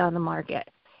put it on the market.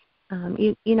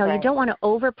 You don't want to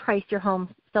overprice your home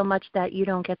so much that you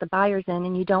don't get the buyers in,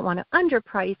 and you don't want to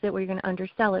underprice it where you're going to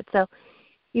undersell it. So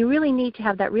you really need to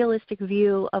have that realistic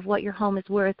view of what your home is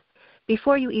worth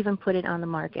before you even put it on the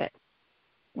market.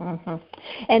 Mm-hmm.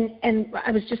 And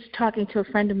I was just talking to a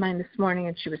friend of mine this morning,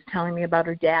 and she was telling me about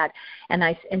her dad,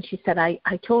 and she said, I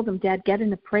told him, Dad, get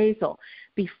an appraisal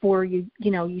before you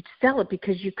sell it,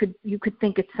 because you could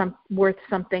think it's worth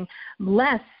something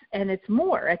less, and it's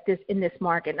more in this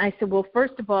market. And I said, well,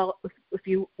 first of all,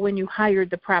 when you hired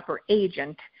the proper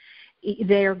agent,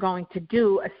 they are going to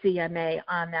do a CMA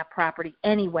on that property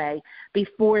anyway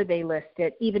before they list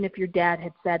it. Even if your dad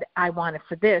had said, I want it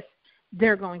for this,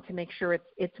 they're going to make sure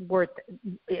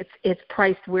it's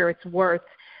priced where it's worth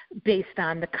based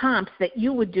on the comps that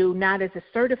you would do, not as a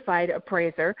certified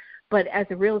appraiser, but as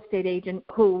a real estate agent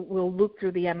who will look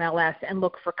through the MLS and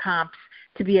look for comps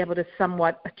to be able to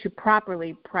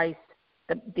properly price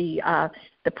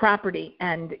the property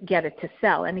and get it to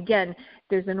sell. And again,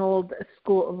 there's an old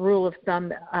school rule of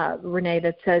thumb, Renee,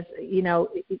 that says,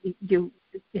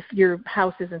 if your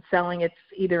house isn't selling, it's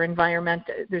either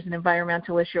there's an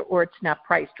environmental issue, or it's not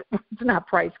priced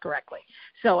correctly.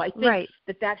 So I think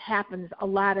that happens a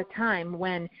lot of time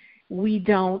when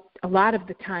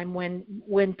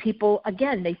when people,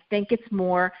 again, they think it's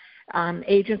more.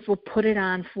 Agents will put it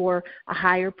on for a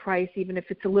higher price, even if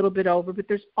it's a little bit over, but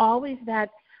there's always that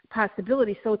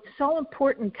possibility. So it's so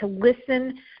important to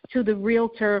listen to the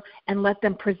realtor and let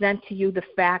them present to you the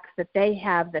facts that they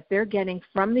have, that they're getting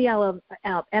from the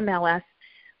MLS,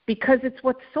 because it's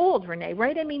what's sold, Renee,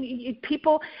 right? I mean,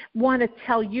 people want to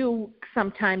tell you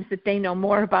sometimes that they know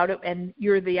more about it and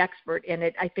you're the expert in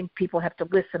it. I think people have to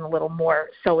listen a little more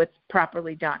so it's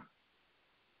properly done.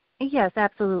 Yes,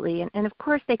 absolutely. And of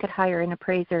course they could hire an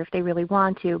appraiser if they really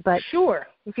want to. But sure,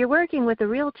 if you're working with a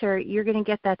realtor, you're going to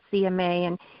get that CMA.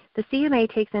 And the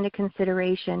CMA takes into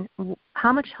consideration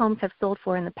how much homes have sold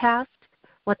for in the past,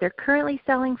 what they're currently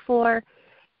selling for,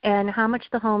 and how much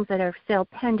the homes that are sale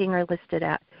pending are listed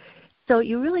at. So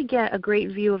you really get a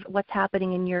great view of what's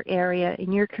happening in your area,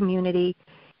 in your community.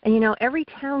 And, every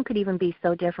town could even be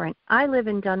so different. I live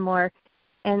in Dunmore,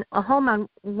 and a home in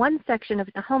one section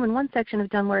of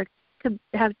Dunmore could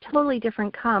have totally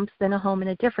different comps than a home in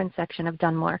a different section of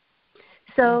Dunmore.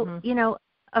 So,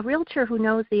 a realtor who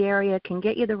knows the area can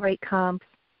get you the right comps,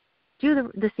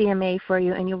 do the CMA for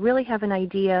you, and you'll really have an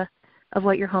idea of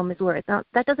what your home is worth. Now,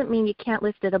 that doesn't mean you can't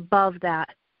list it above that,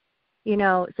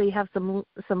 so you have some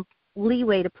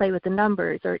leeway to play with the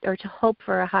numbers or to hope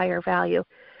for a higher value.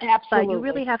 Absolutely. But you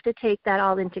really have to take that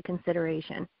all into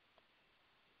consideration.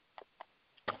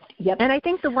 Yep. And I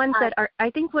think the ones that are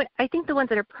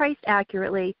priced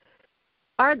accurately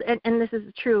are, and this is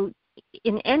true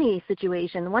in any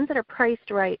situation, the ones that are priced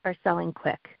right are selling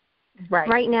quick. Right.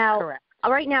 Right now, correct.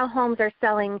 Right now homes are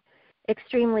selling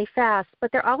extremely fast,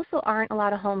 but there also aren't a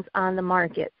lot of homes on the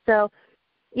market. So,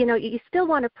 you still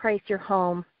want to price your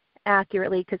home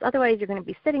accurately, because otherwise you're going to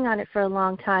be sitting on it for a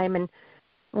long time, and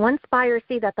once buyers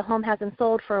see that the home hasn't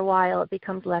sold for a while, it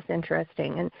becomes less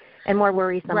interesting and more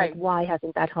worrisome. Right. Like, why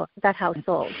hasn't that house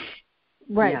sold?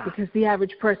 Right, Yeah. Because the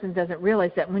average person doesn't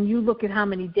realize that when you look at how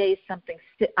many days something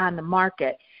sits on the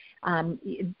market,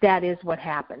 that is what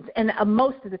happens. And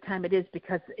most of the time it is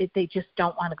because they just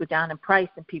don't want to go down in price,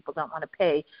 and people don't want to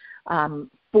pay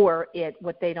for it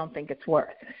what they don't think it's worth.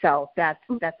 So that's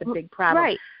a big problem.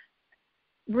 Right.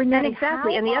 Renee,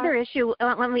 exactly. And the other issue,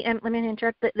 let me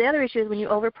interrupt. The other issue is when you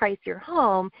overprice your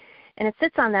home and it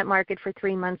sits on that market for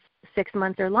 3 months, 6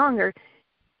 months, or longer,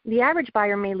 the average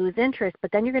buyer may lose interest,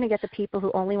 but then you're going to get the people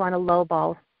who only want to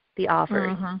lowball the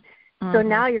offers. Mm-hmm. So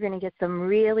now you're going to get some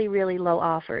really, really low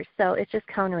offers. So it's just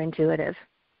counterintuitive.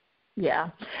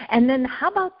 Yeah. And then how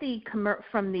about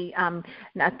from the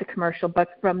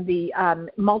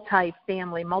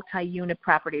multi-family, multi-unit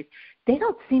properties? They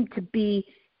don't seem to be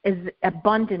as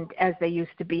abundant as they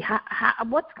used to be.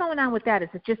 What's going on with that? Is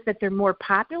it just that they're more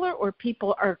popular, or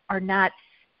people are not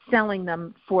selling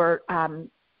them for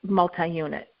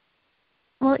multi-unit?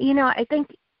 Well, I think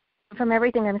from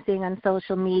everything I'm seeing on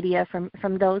social media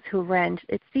from those who rent,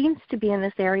 it seems to be in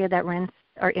this area that rents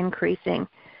are increasing.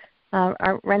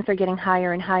 Our rents are getting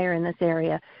higher and higher in this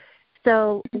area.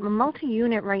 So a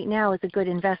multi-unit right now is a good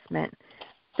investment.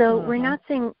 So we're not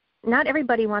saying not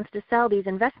everybody wants to sell these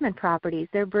investment properties.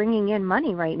 They're bringing in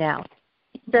money right now.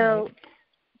 So,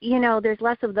 there's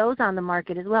less of those on the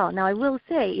market as well. Now, I will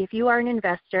say, if you are an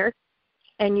investor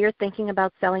and you're thinking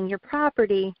about selling your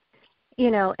property,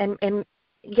 and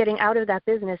getting out of that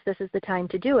business, this is the time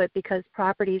to do it because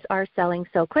properties are selling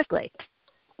so quickly.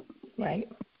 Right.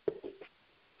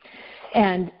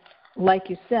 And like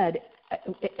you said,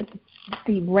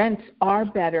 the rents are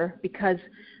better because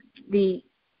there's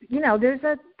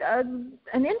an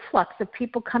influx of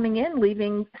people coming in,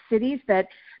 leaving cities that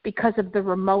because of the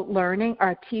remote learning,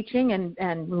 teaching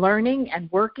and learning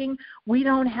and working, we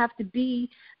don't have to be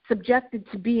subjected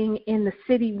to being in the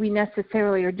city we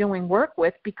necessarily are doing work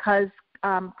with because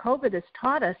COVID has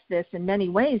taught us this in many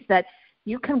ways that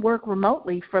you can work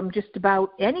remotely from just about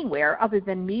anywhere other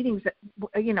than meetings,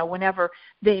 whenever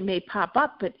they may pop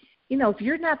up. But, if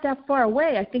you're not that far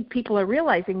away, I think people are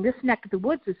realizing this neck of the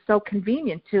woods is so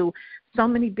convenient to so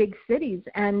many big cities,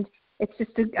 and it's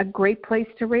just a great place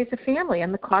to raise a family,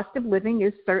 and the cost of living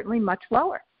is certainly much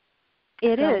lower.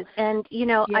 It is, and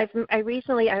I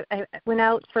recently went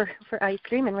out for ice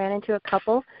cream and ran into a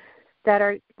couple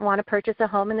that want to purchase a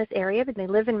home in this area, but they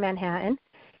live in Manhattan,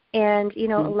 and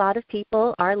a lot of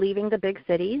people are leaving the big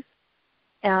cities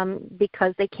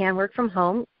because they can work from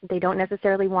home. They don't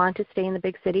necessarily want to stay in the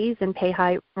big cities and pay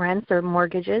high rents or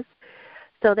mortgages,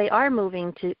 so they are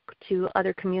moving to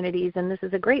other communities, and this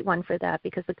is a great one for that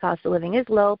because the cost of living is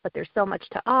low, but there's so much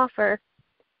to offer.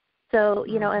 So,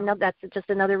 and that's just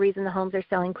another reason the homes are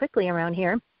selling quickly around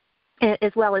here,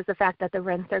 as well as the fact that the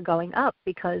rents are going up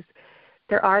because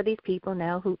there are these people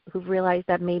now who've realized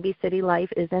that maybe city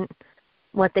life isn't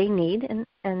what they need,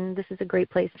 and this is a great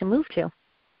place to move to.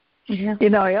 Yeah.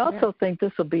 I also think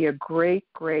this will be a great,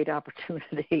 great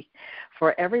opportunity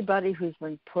for everybody who's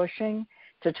been pushing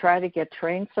to try to get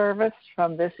train service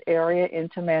from this area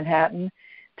into Manhattan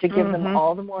to give them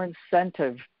all the more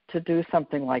incentive to do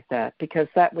something like that, because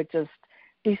that would just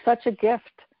be such a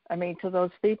gift, to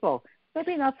those people.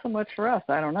 Maybe not so much for us,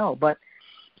 I don't know, but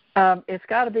it's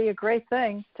got to be a great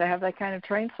thing to have that kind of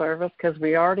train service because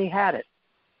we already had it.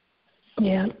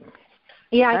 Yeah.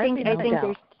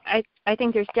 I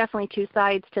think there's definitely two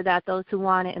sides to that, those who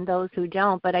want it and those who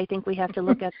don't, but I think we have to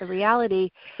look at the reality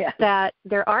that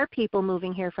there are people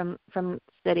moving here from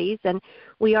cities, and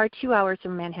we are 2 hours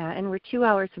from Manhattan, we're 2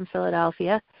 hours from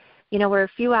Philadelphia, we're a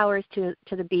few hours to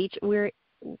the beach, we're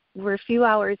a few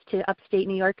hours to upstate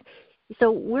New York,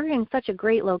 so we're in such a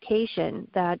great location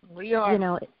that we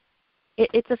are.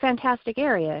 It's a fantastic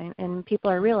area, and people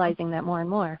are realizing that more and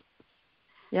more.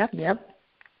 Yep,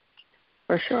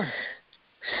 for sure.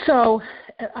 So,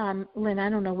 Lynn, I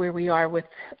don't know where we are with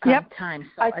time.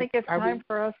 So I think it's time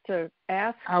for us to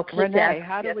ask Renee,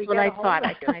 how do we get a hold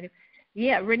of you?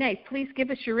 Yeah, Renee, please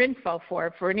give us your info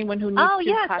for anyone who needs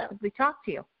to possibly talk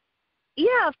to you.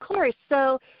 Yeah, of course.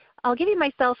 So I'll give you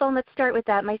my cell phone. Let's start with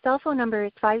that. My cell phone number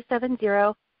is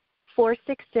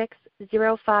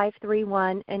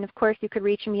 570-466-0531. And, of course, you could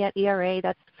reach me at ERA.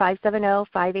 That's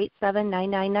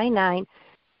 570-587-9999.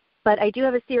 But I do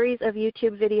have a series of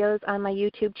YouTube videos on my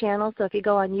YouTube channel. So if you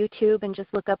go on YouTube and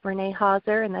just look up Renee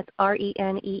Hauser, and that's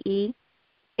ReneeHaser,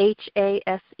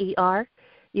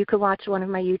 you can watch one of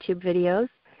my YouTube videos.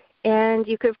 And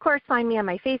you could, of course, find me on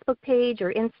my Facebook page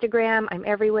or Instagram. I'm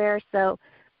everywhere. So,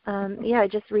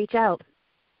 just reach out.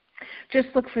 Just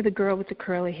look for the girl with the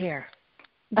curly hair.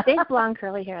 Big blonde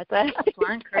curly hair.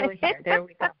 Blonde curly hair. There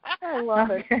we go. I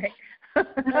love it. Well,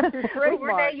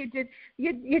 Renee,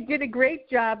 you did a great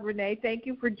job, Renee. Thank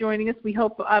you for joining us. We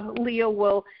hope Leo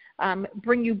will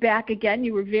bring you back again.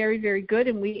 You were very, very good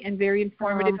and very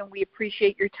informative, and we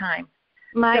appreciate your time.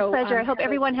 My pleasure. I hope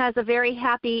everyone has a very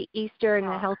happy Easter and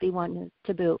a healthy one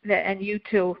to boot. And you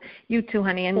too,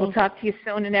 honey. And we'll talk to you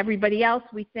soon. And everybody else,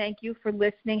 we thank you for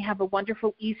listening. Have a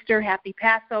wonderful Easter, happy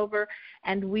Passover,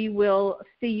 and we will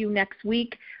see you next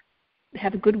week.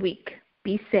 Have a good week.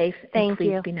 Be safe. Thank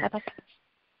you. Be nice. Bye-bye.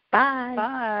 Bye.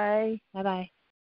 Bye. Bye-bye.